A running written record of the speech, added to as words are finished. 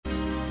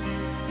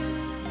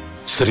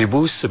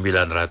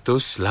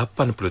1987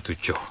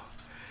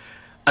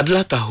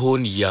 adalah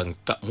tahun yang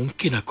tak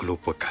mungkin aku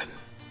lupakan.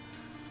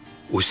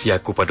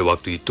 Usiaku pada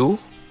waktu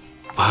itu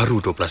baru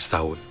 12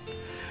 tahun.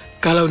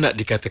 Kalau nak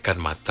dikatakan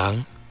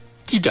matang,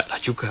 tidaklah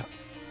juga.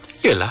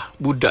 Yalah,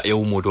 budak yang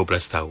umur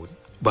 12 tahun,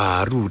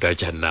 baru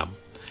darjah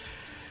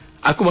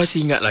 6. Aku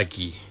masih ingat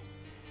lagi.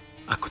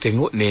 Aku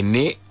tengok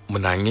nenek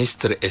menangis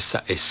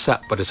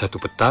teresak-esak pada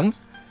satu petang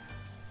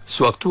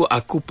sewaktu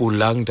aku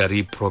pulang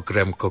dari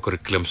program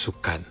kokurikulum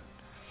sukan.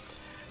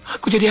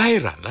 Aku jadi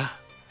hairanlah.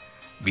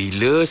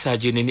 Bila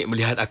saja nenek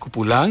melihat aku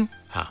pulang,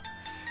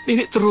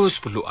 nenek terus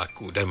peluk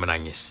aku dan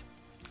menangis.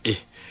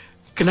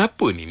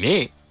 Kenapa ni,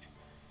 Nek?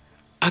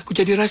 Aku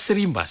jadi rasa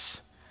rimas.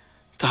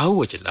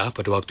 Tahu ajalah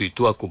pada waktu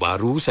itu aku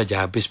baru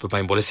saja habis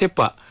bermain bola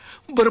sepak.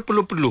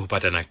 Berpeluh-peluh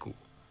badan aku.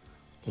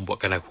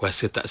 Membuatkan aku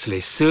rasa tak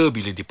selesa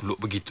bila dipeluk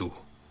begitu.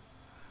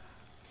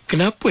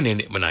 Kenapa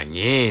nenek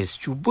menangis?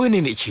 Cuba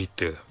nenek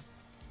cerita.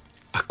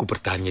 Aku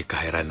bertanya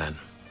keheranan.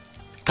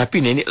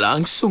 Tapi nenek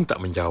langsung tak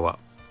menjawab.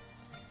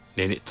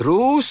 Nenek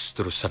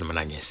terus-terusan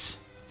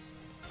menangis.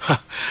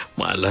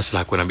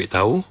 Malaslah aku nak ambil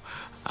tahu.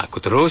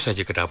 Aku terus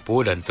saja ke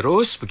dapur dan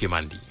terus pergi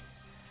mandi.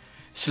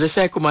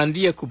 Selesai aku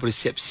mandi, aku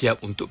bersiap-siap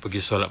untuk pergi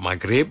solat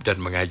maghrib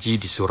dan mengaji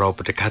di surau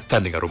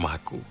berdekatan dengan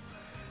rumah aku.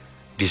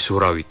 Di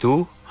surau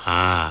itu,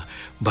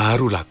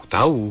 barulah aku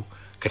tahu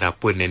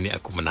kenapa nenek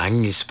aku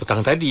menangis petang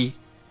tadi.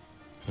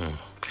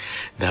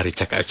 Dari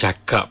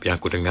cakap-cakap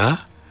yang aku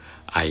dengar,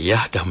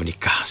 ayah dah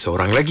menikah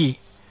seorang lagi.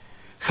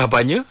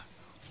 Khabarnya,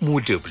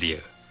 muda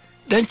belia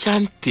dan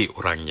cantik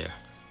orangnya.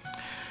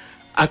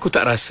 Aku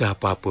tak rasa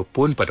apa-apa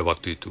pun pada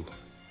waktu itu.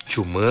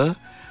 Cuma,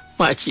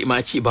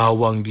 makcik-makcik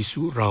bawang di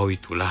surau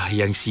itulah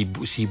yang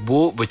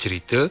sibuk-sibuk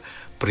bercerita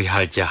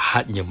perihal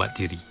jahatnya mak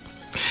tiri.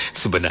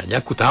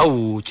 Sebenarnya aku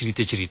tahu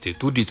cerita-cerita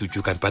itu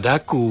ditujukan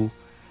pada aku.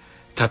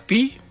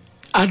 Tapi,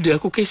 ada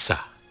aku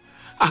kisah.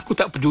 Aku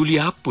tak peduli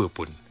apa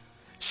pun.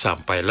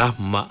 Sampailah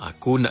mak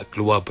aku nak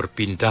keluar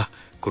berpindah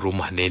ke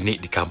rumah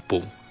nenek di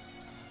kampung.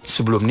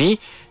 Sebelum ni,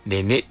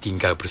 nenek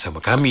tinggal bersama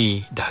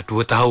kami dah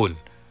 2 tahun.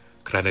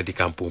 Kerana di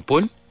kampung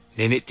pun,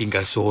 nenek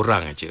tinggal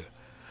seorang aja.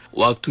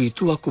 Waktu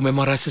itu aku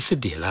memang rasa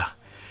sedih lah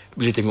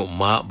bila tengok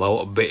mak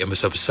bawa beg yang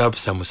besar-besar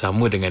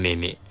bersama-sama dengan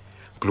nenek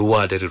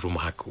keluar dari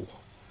rumah aku.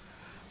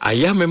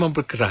 Ayah memang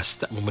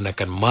berkeras tak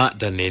membenarkan mak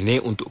dan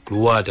nenek untuk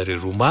keluar dari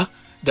rumah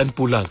dan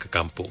pulang ke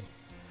kampung.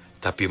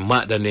 Tapi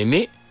mak dan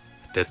nenek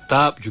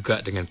tetap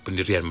juga dengan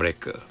pendirian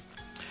mereka.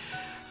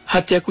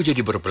 Hati aku jadi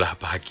berbelah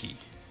bahagi.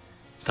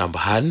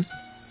 Tambahan,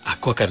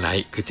 aku akan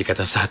naik ke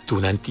tingkatan 1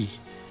 nanti.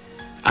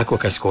 Aku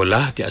akan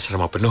sekolah di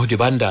asrama penuh di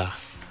bandar.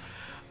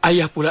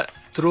 Ayah pula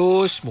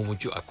terus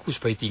memujuk aku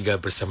supaya tinggal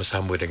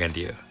bersama-sama dengan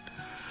dia.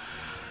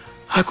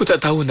 Aku tak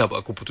tahu nak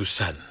buat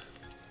keputusan.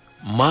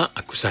 Mak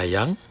aku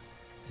sayang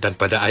dan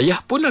pada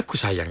ayah pun aku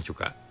sayang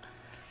juga.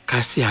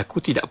 Kasih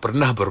aku tidak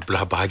pernah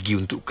berbelah bahagi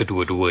untuk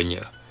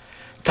kedua-duanya.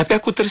 Tapi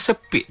aku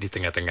tersepit di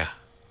tengah-tengah.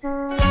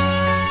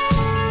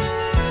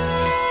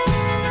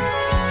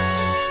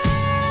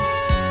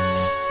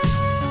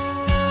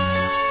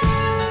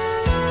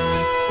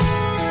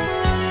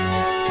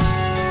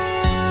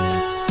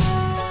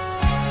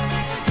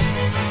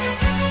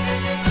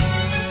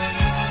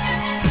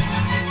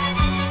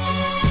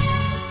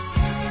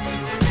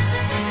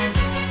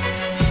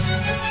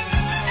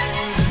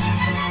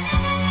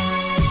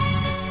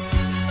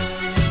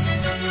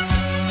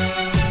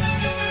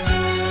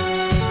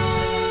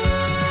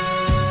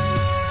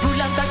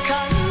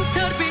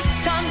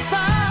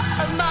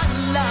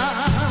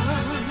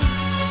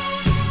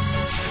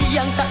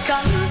 Yang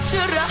takkan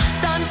cerah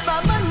tanpa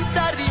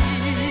mentari,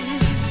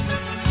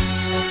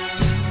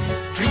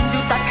 rindu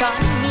takkan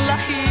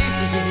lahir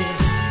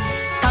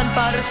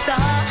tanpa rasa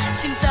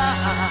cinta,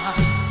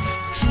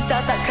 cinta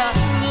takkan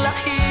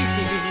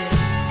lahir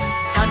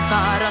tanpa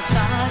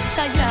rasa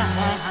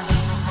sayang.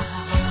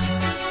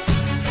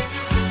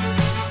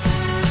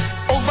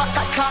 Ombak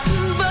takkan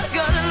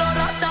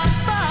bergelora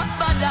tanpa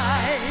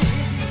badai,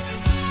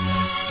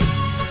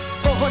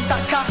 pohon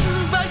takkan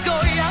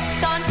bergoyang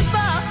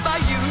tanpa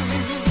bayu,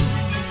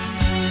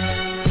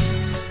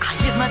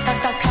 air mata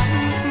takkan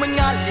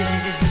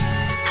mengalir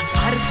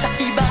tanpa rasa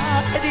iba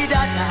di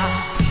dada,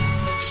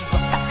 jiwa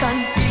takkan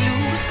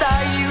pilu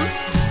sayu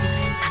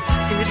tanpa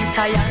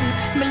derita yang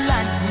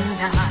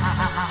melanda.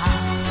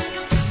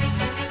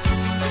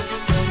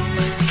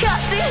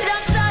 Kasih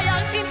dan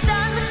sayang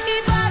insan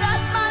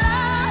ibarat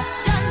malam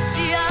dan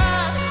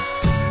siang,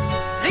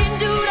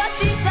 rindu dan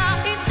cinta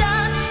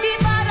insan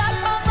ibarat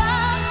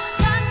ombak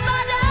dan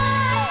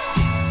badai,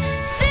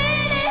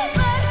 silih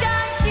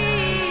berganti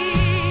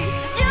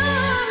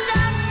senyum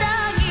dan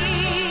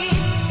tangis,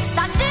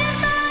 takdir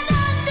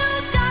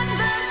menentukan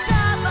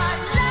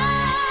bersabarlah.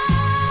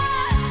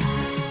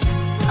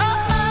 Oh,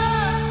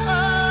 oh,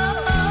 oh,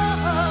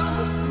 oh, oh.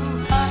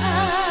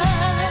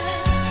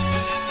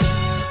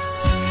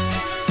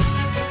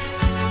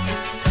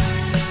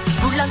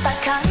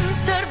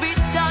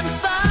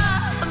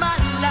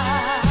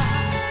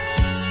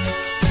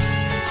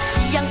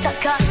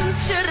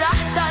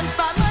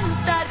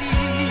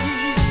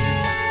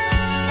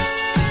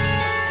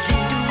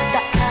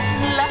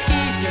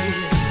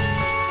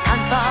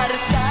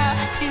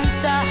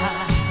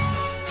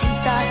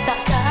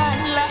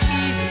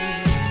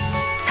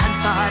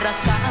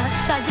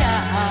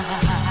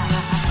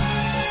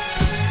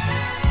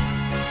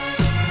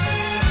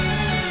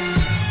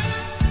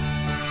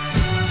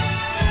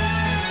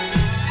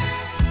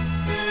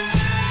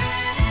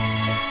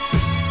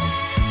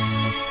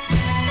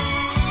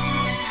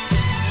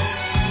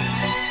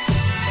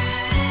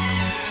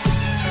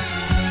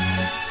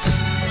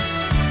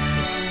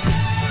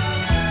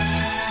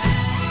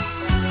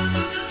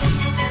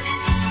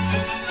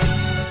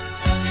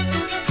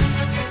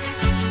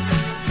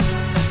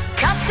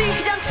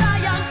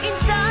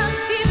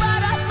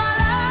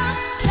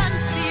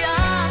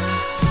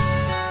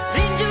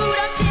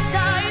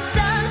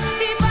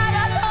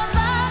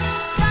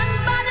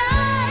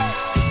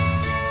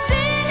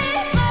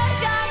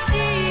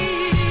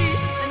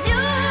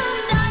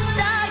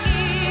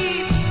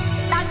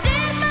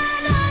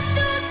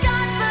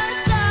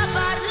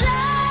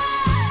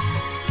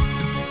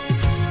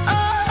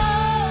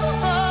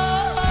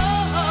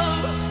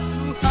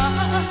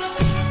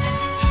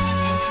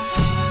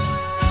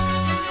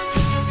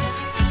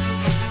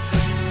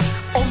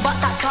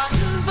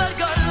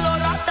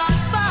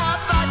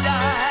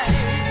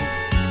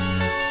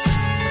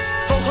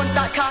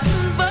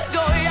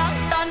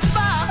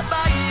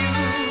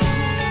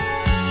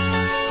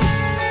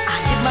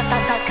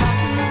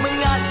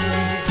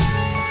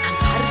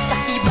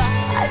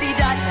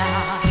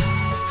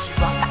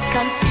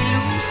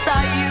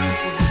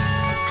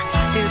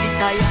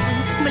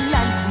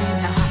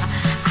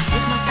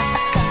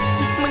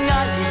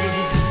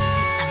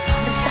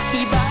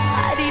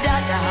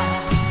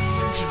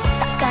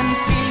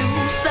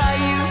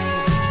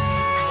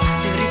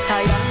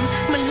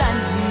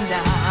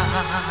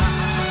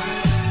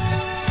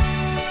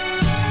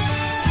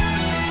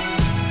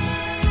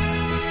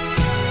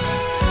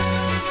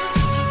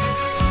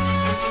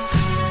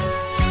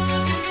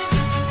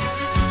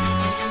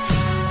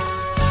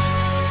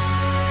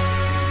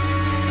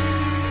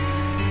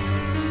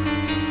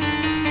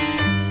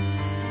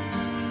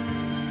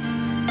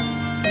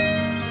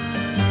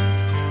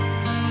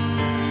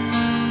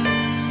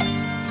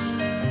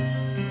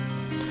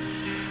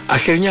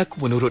 Akhirnya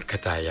aku menurut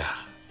kata ayah.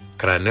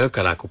 Kerana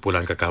kalau aku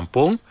pulang ke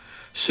kampung,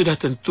 sudah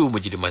tentu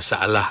menjadi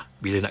masalah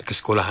bila nak ke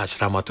sekolah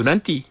asrama tu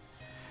nanti.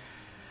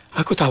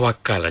 Aku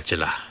tawakal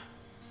ajalah.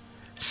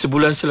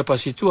 Sebulan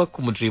selepas itu aku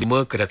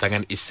menerima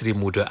kedatangan isteri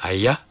muda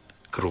ayah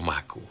ke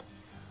rumahku.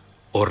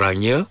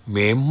 Orangnya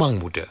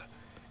memang muda,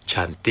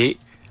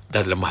 cantik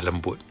dan lemah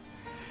lembut.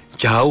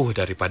 Jauh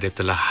daripada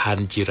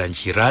telahan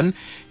jiran-jiran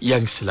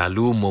yang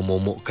selalu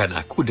memomokkan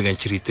aku dengan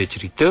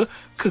cerita-cerita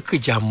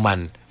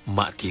kekejaman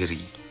mak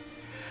tiri.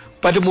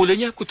 Pada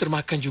mulanya aku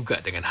termakan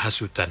juga dengan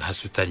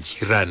hasutan-hasutan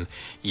jiran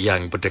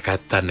yang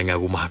berdekatan dengan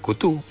rumah aku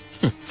tu.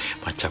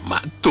 Macam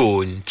Mak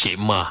Tun,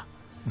 Cik Mah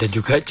dan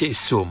juga Cik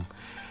Som.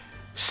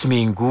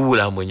 Seminggu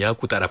lamanya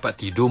aku tak dapat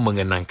tidur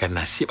mengenangkan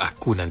nasib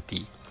aku nanti.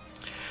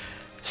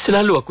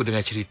 Selalu aku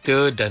dengar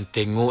cerita dan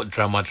tengok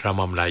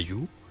drama-drama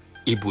Melayu,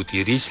 ibu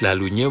tiri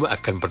selalunya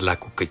akan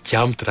berlaku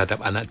kejam terhadap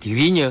anak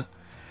tirinya.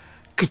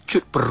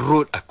 Kecut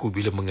perut aku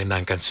bila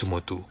mengenangkan semua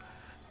tu.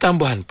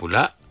 Tambahan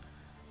pula,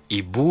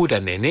 ibu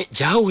dan nenek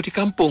jauh di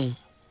kampung.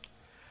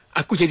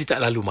 Aku jadi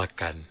tak lalu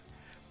makan.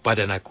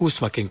 Badan aku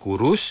semakin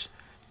kurus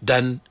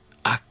dan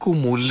aku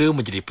mula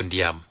menjadi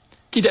pendiam.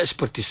 Tidak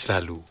seperti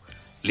selalu.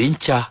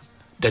 Lincah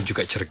dan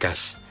juga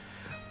cergas.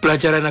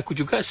 Pelajaran aku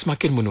juga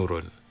semakin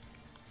menurun.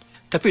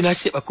 Tapi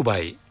nasib aku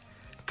baik.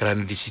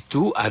 Kerana di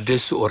situ ada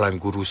seorang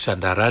guru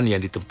sandaran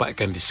yang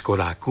ditempatkan di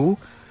sekolah aku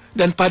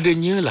dan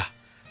padanya lah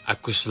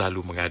aku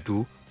selalu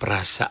mengadu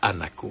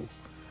perasaan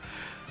aku.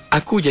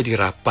 Aku jadi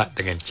rapat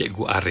dengan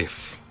Cikgu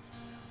Arif.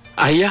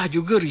 Ayah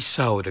juga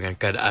risau dengan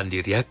keadaan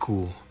diri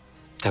aku.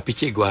 Tapi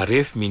Cikgu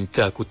Arif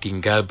minta aku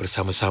tinggal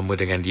bersama-sama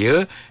dengan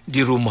dia di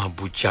rumah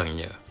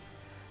bujangnya.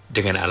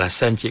 Dengan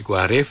alasan Cikgu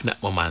Arif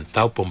nak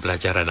memantau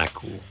pembelajaran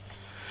aku.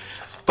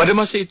 Pada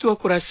masa itu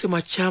aku rasa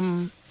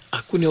macam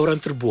aku ni orang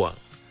terbuang.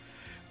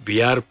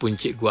 Biarpun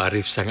Cikgu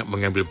Arif sangat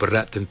mengambil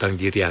berat tentang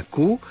diri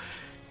aku,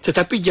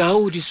 tetapi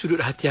jauh di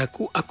sudut hati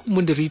aku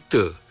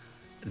menderita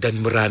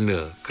dan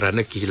merana kerana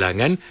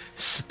kehilangan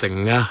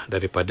setengah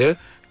daripada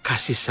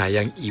kasih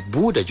sayang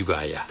ibu dan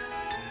juga ayah.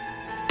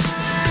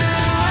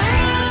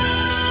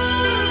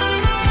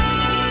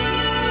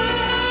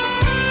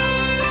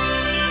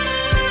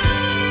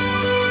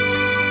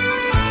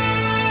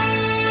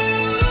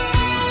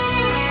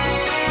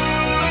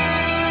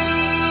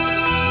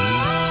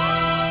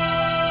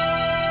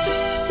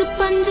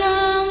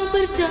 Sepanjang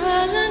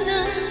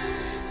perjalanan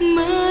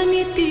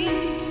meniti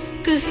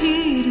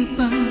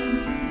kehidupan,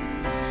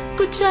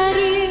 ku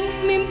cari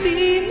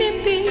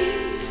mimpi-mimpi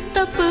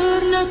tak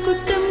pernah ku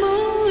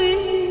temui.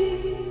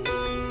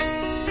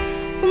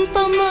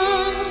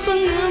 Umpama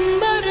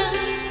pengembara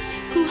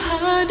ku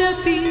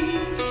hadapi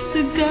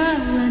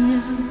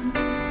segalanya,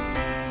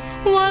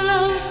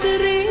 walau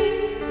sering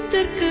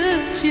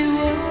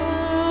terkecewa.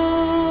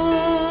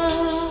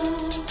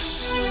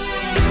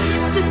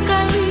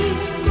 Sekali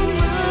ku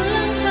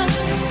melangkah,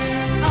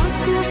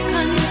 aku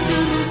kan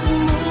terus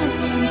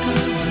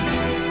melangkah.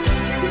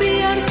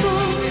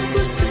 Biarpun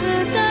ku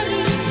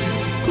sedari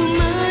ku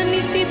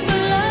meniti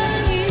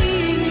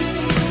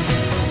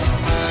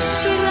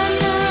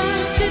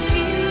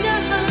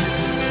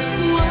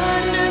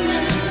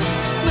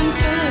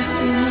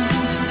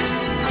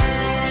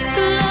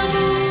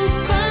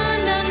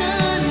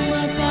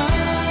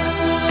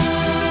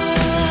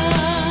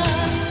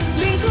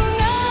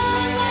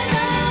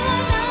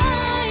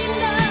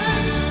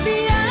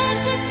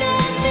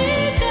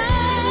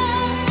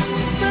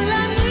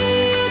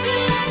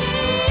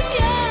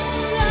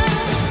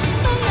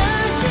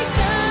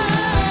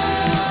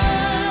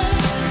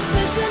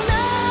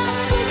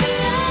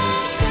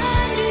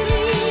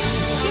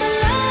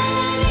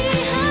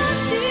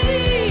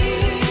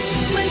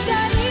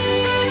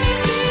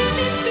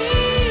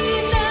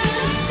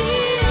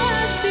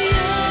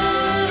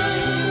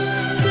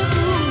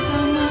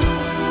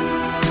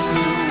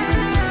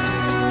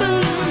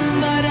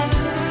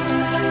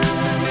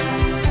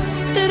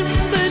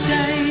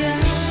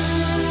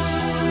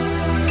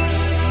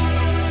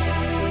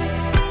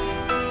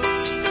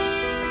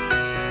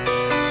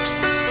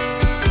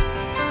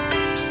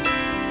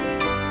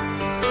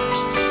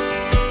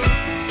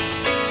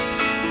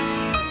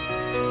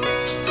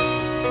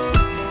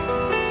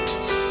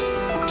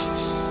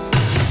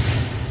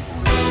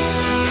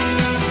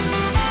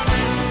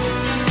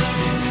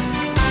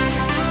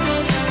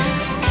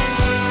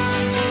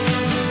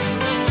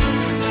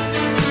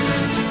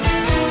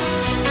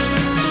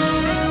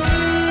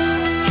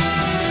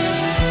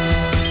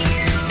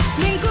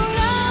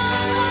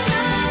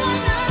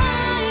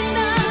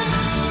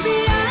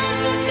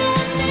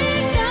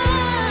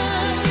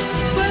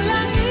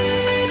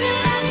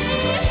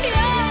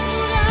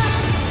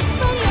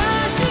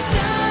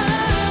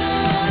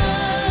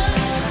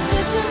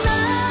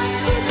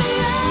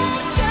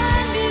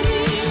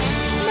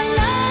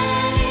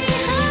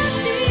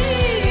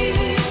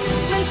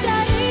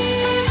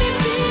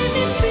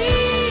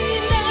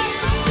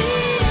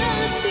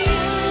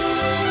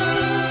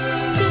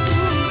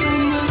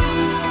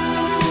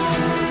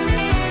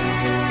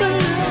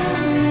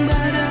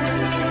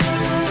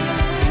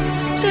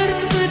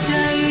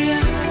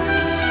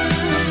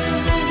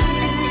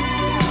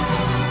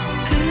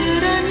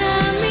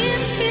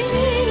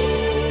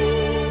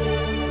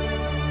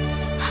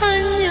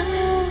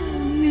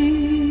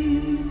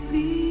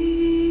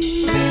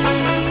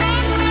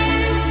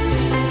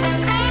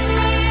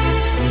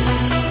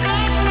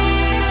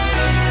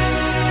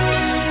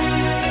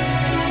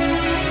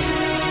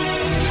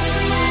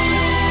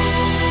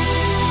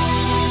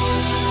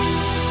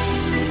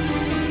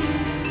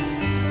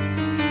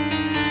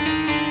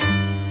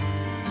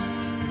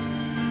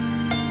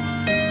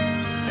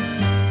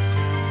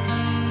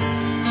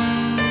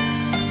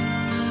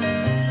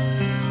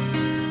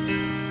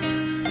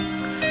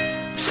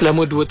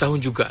Selama 2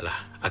 tahun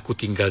jugalah aku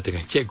tinggal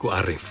dengan Cikgu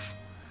Arif.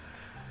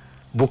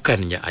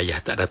 Bukannya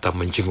ayah tak datang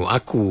menjenguk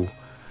aku,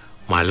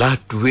 malah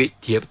duit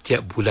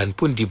tiap-tiap bulan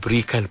pun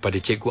diberikan pada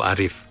Cikgu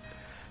Arif.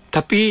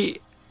 Tapi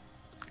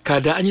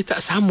keadaannya tak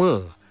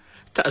sama.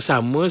 Tak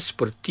sama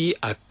seperti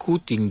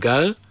aku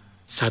tinggal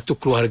satu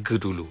keluarga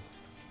dulu.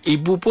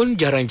 Ibu pun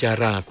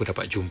jarang-jarang aku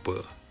dapat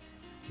jumpa.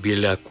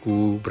 Bila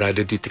aku berada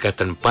di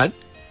tingkatan 4,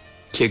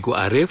 Cikgu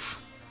Arif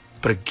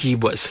pergi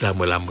buat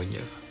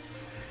selama-lamanya.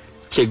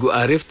 Cikgu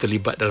Arif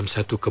terlibat dalam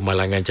satu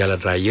kemalangan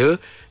jalan raya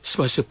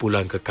semasa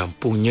pulang ke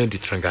kampungnya di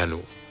Terengganu.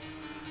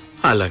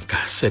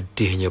 Alangkah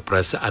sedihnya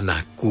perasaan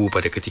aku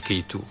pada ketika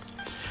itu.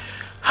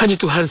 Hanya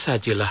Tuhan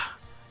sajalah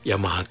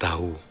yang Maha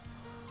tahu.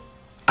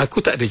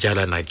 Aku tak ada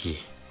jalan lagi.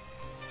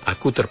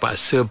 Aku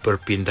terpaksa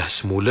berpindah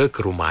semula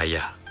ke rumah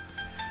ayah.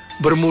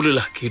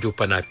 Bermulalah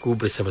kehidupan aku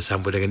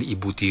bersama-sama dengan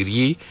ibu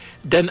tiri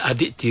dan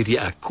adik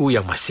tiri aku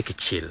yang masih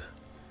kecil.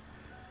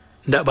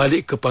 Nak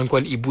balik ke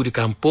pangkuan ibu di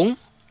kampung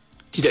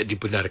tidak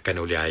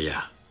dibenarkan oleh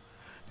ayah.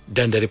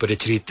 Dan daripada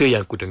cerita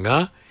yang aku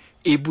dengar,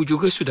 ibu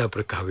juga sudah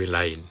berkahwin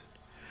lain.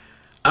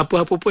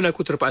 Apa-apa pun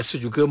aku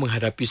terpaksa juga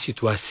menghadapi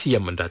situasi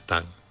yang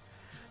mendatang.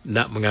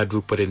 Nak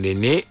mengadu kepada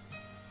nenek,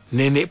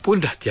 nenek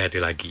pun dah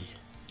tiada lagi.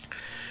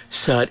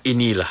 Saat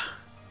inilah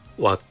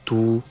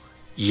waktu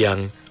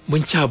yang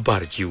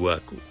mencabar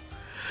jiwaku.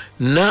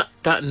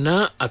 Nak tak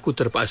nak, aku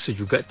terpaksa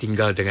juga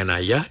tinggal dengan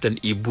ayah dan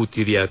ibu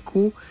tiri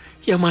aku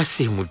yang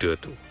masih muda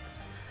tu.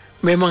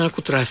 Memang aku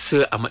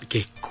terasa amat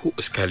kekok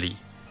sekali.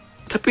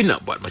 Tapi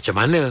nak buat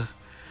macam mana?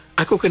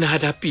 Aku kena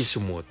hadapi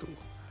semua tu.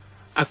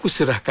 Aku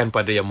serahkan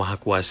pada Yang Maha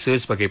Kuasa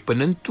sebagai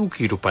penentu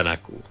kehidupan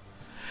aku.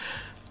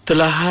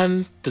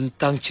 Telahan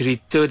tentang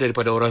cerita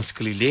daripada orang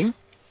sekeliling,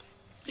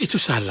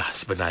 itu salah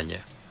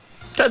sebenarnya.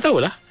 Tak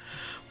tahulah.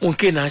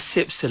 Mungkin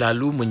nasib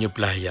selalu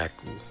menyebelahi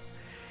aku.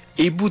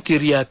 Ibu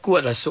tiri aku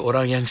adalah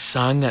seorang yang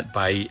sangat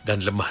baik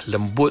dan lemah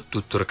lembut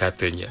tutur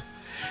katanya.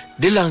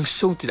 Dia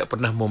langsung tidak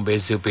pernah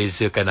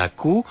membeza-bezakan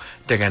aku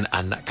dengan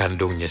anak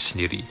kandungnya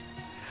sendiri.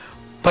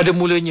 Pada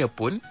mulanya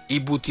pun,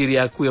 ibu tiri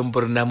aku yang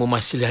bernama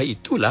Masliah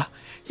itulah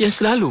yang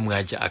selalu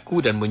mengajak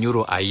aku dan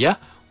menyuruh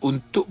ayah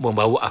untuk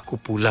membawa aku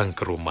pulang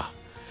ke rumah.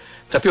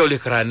 Tapi oleh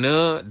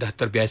kerana dah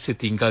terbiasa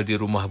tinggal di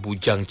rumah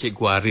bujang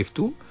Cikgu Arif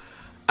tu,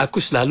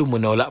 aku selalu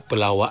menolak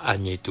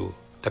pelawaannya itu.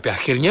 Tapi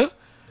akhirnya,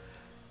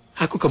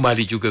 aku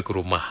kembali juga ke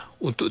rumah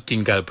untuk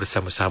tinggal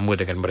bersama-sama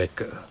dengan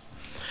mereka.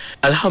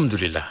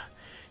 Alhamdulillah,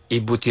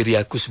 ibu tiri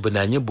aku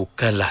sebenarnya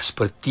bukanlah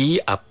seperti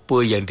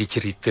apa yang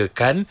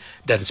diceritakan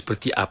dan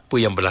seperti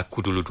apa yang berlaku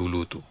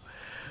dulu-dulu tu.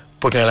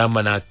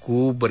 Pengalaman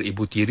aku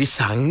beribu tiri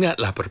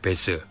sangatlah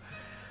berbeza.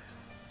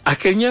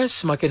 Akhirnya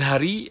semakin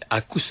hari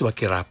aku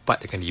semakin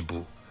rapat dengan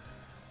ibu.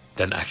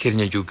 Dan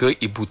akhirnya juga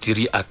ibu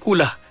tiri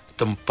akulah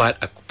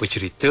tempat aku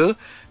bercerita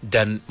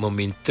dan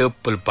meminta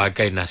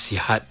pelbagai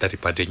nasihat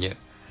daripadanya.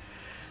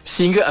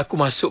 Sehingga aku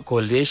masuk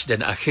kolej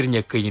dan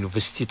akhirnya ke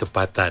universiti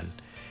tempatan.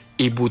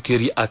 Ibu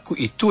tiri aku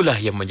itulah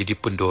yang menjadi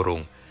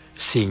pendorong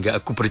sehingga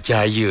aku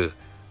berjaya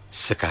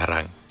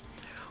sekarang.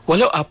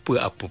 Walau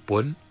apa-apa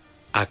pun,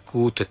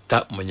 aku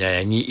tetap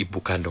menyayangi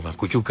ibu kandung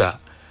aku juga.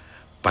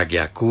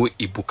 Bagi aku,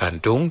 ibu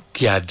kandung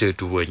tiada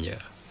duanya.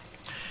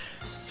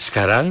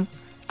 Sekarang,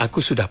 aku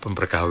sudah pun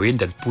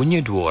berkahwin dan punya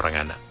 2 orang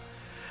anak.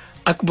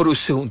 Aku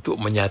berusaha untuk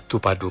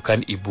menyatu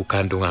padukan ibu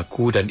kandung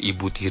aku dan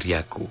ibu tiri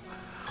aku.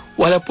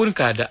 Walaupun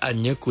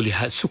keadaannya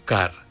kulihat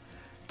sukar,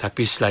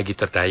 tapi selagi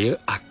terdaya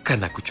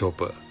akan aku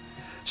coba.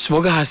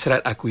 Semoga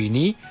hasrat aku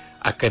ini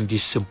akan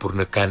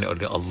disempurnakan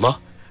oleh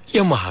Allah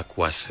yang Maha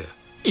Kuasa.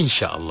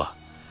 InsyaAllah.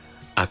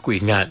 Aku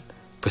ingat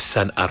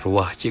pesan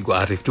arwah Cikgu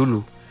Arif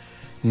dulu.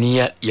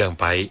 Niat yang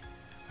baik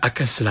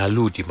akan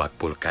selalu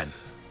dimakbulkan.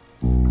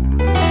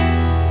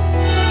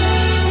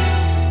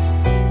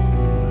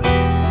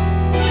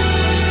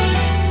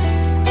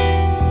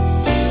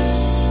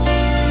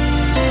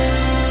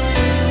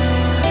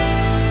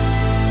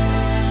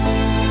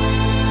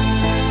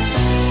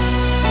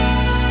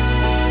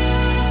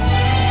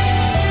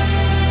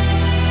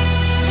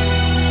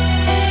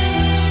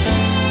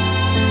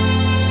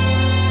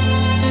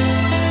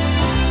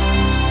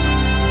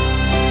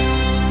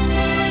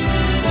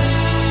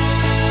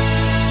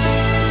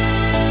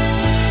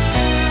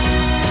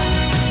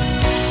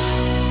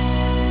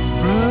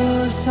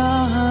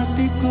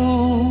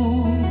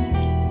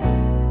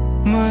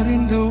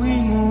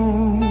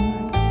 Merinduimu,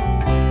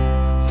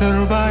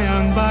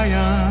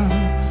 terbayang-bayang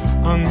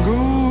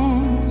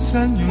anggun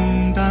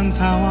senyum dan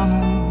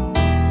tawamu.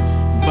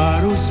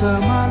 Baru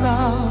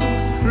semalam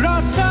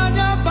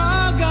rasanya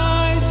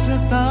bagai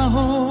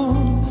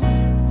setahun,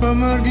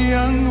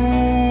 pemergianmu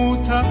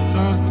tak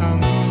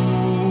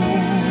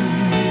tertanggung.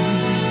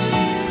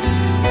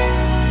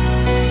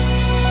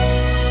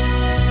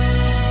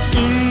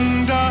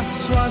 Indah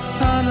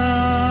suasana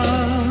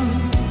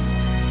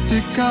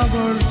ketika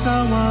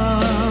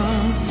bersama,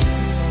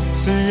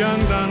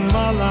 siang dan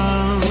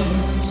malam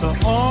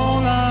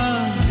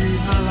seolah di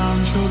alam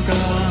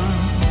surga.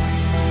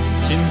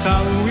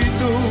 Cintamu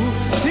itu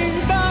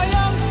cinta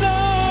yang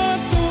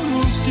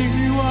setulus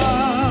jiwa,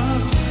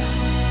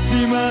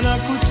 di mana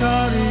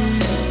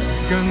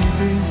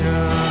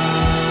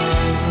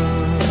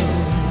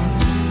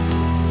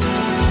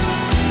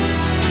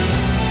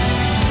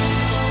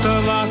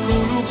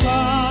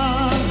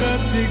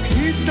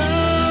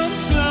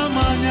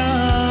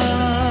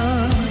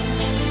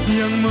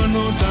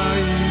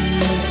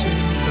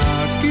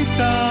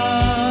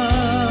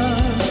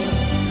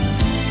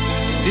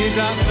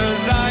tidak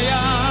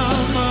berdaya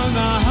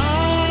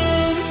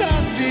menahan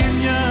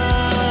takdirnya.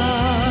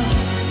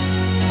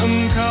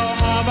 Engkau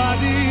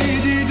abadi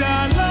di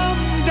dalam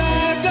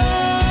dada.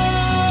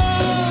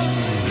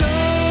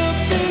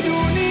 Sepi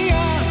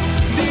dunia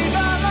di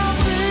dalam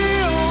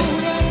riuh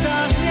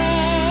rendahnya.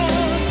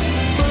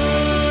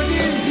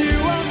 Pedih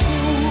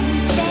jiwaku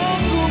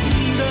tanggung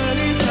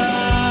derita.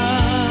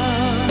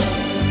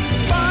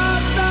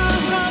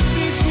 Patah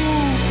hatiku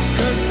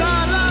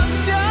kesalahan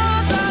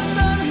tiada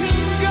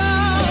terhingga.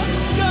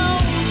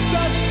 Kau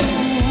satu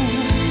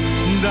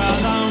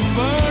dalam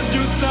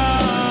berjuta.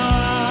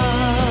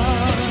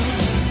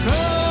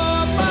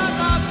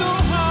 Kepada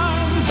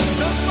Tuhan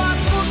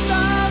tempatku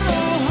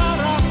taruh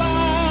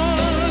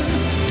harapan.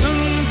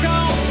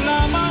 Engkau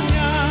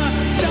selamanya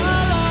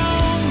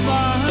dalam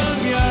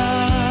bahagia.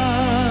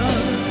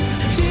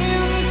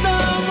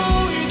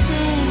 Cintamu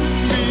itu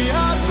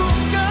biar ku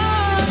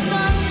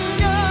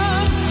kenanginya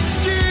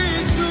di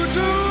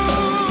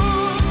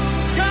sudut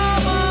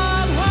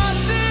kamar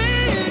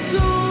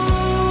hatiku.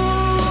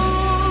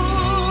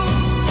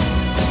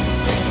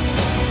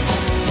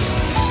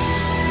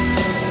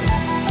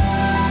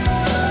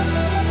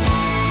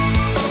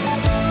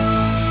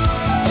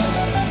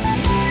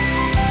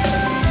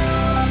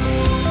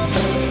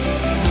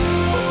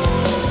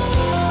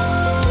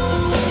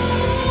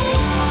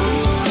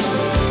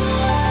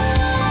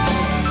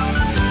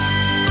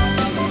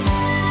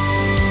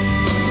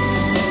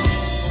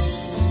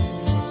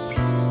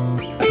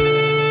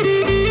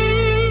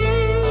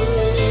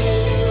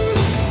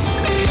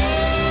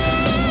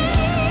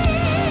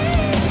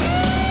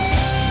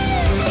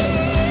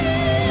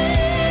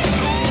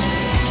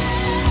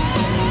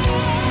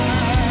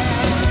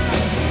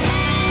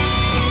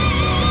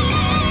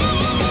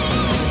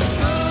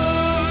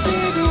 Sepi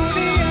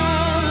dunia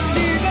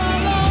di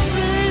dalam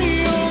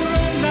riuh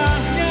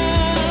rendahnya.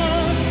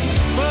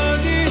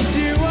 Pedih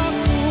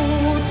jiwaku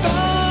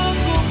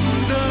tanggung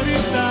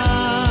derita.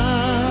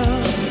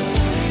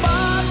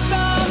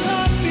 Patah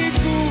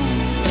hatiku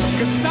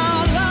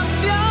kesalahan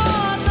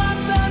tiada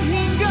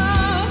terhingga.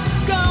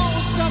 Kau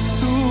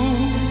satu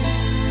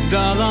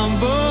dalam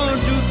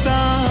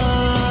berjuta.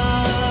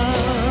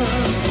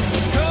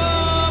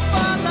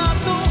 Kepada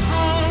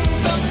Tuhan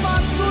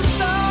tempatku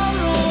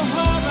taruh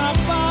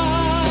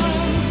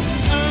harapan.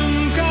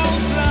 Engkau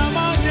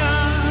selamanya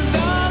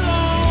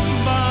dalam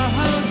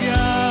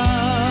bahagia.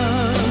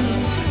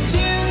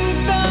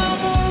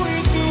 Cintamu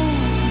itu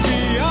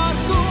biar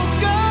ku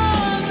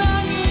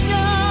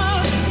kenanginya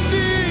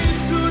di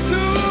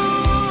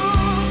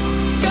sudut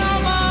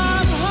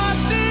kamar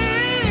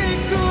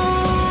hatiku.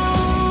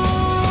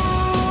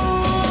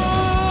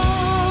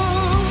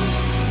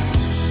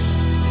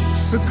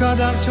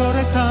 Sekadar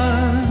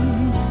coretan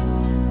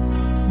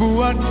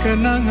buat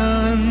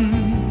kenangan.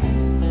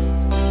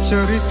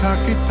 Cerita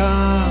kita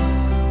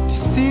di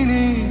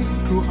sini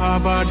ku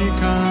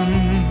abadikan.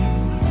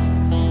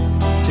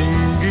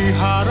 Tinggi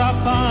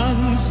harapan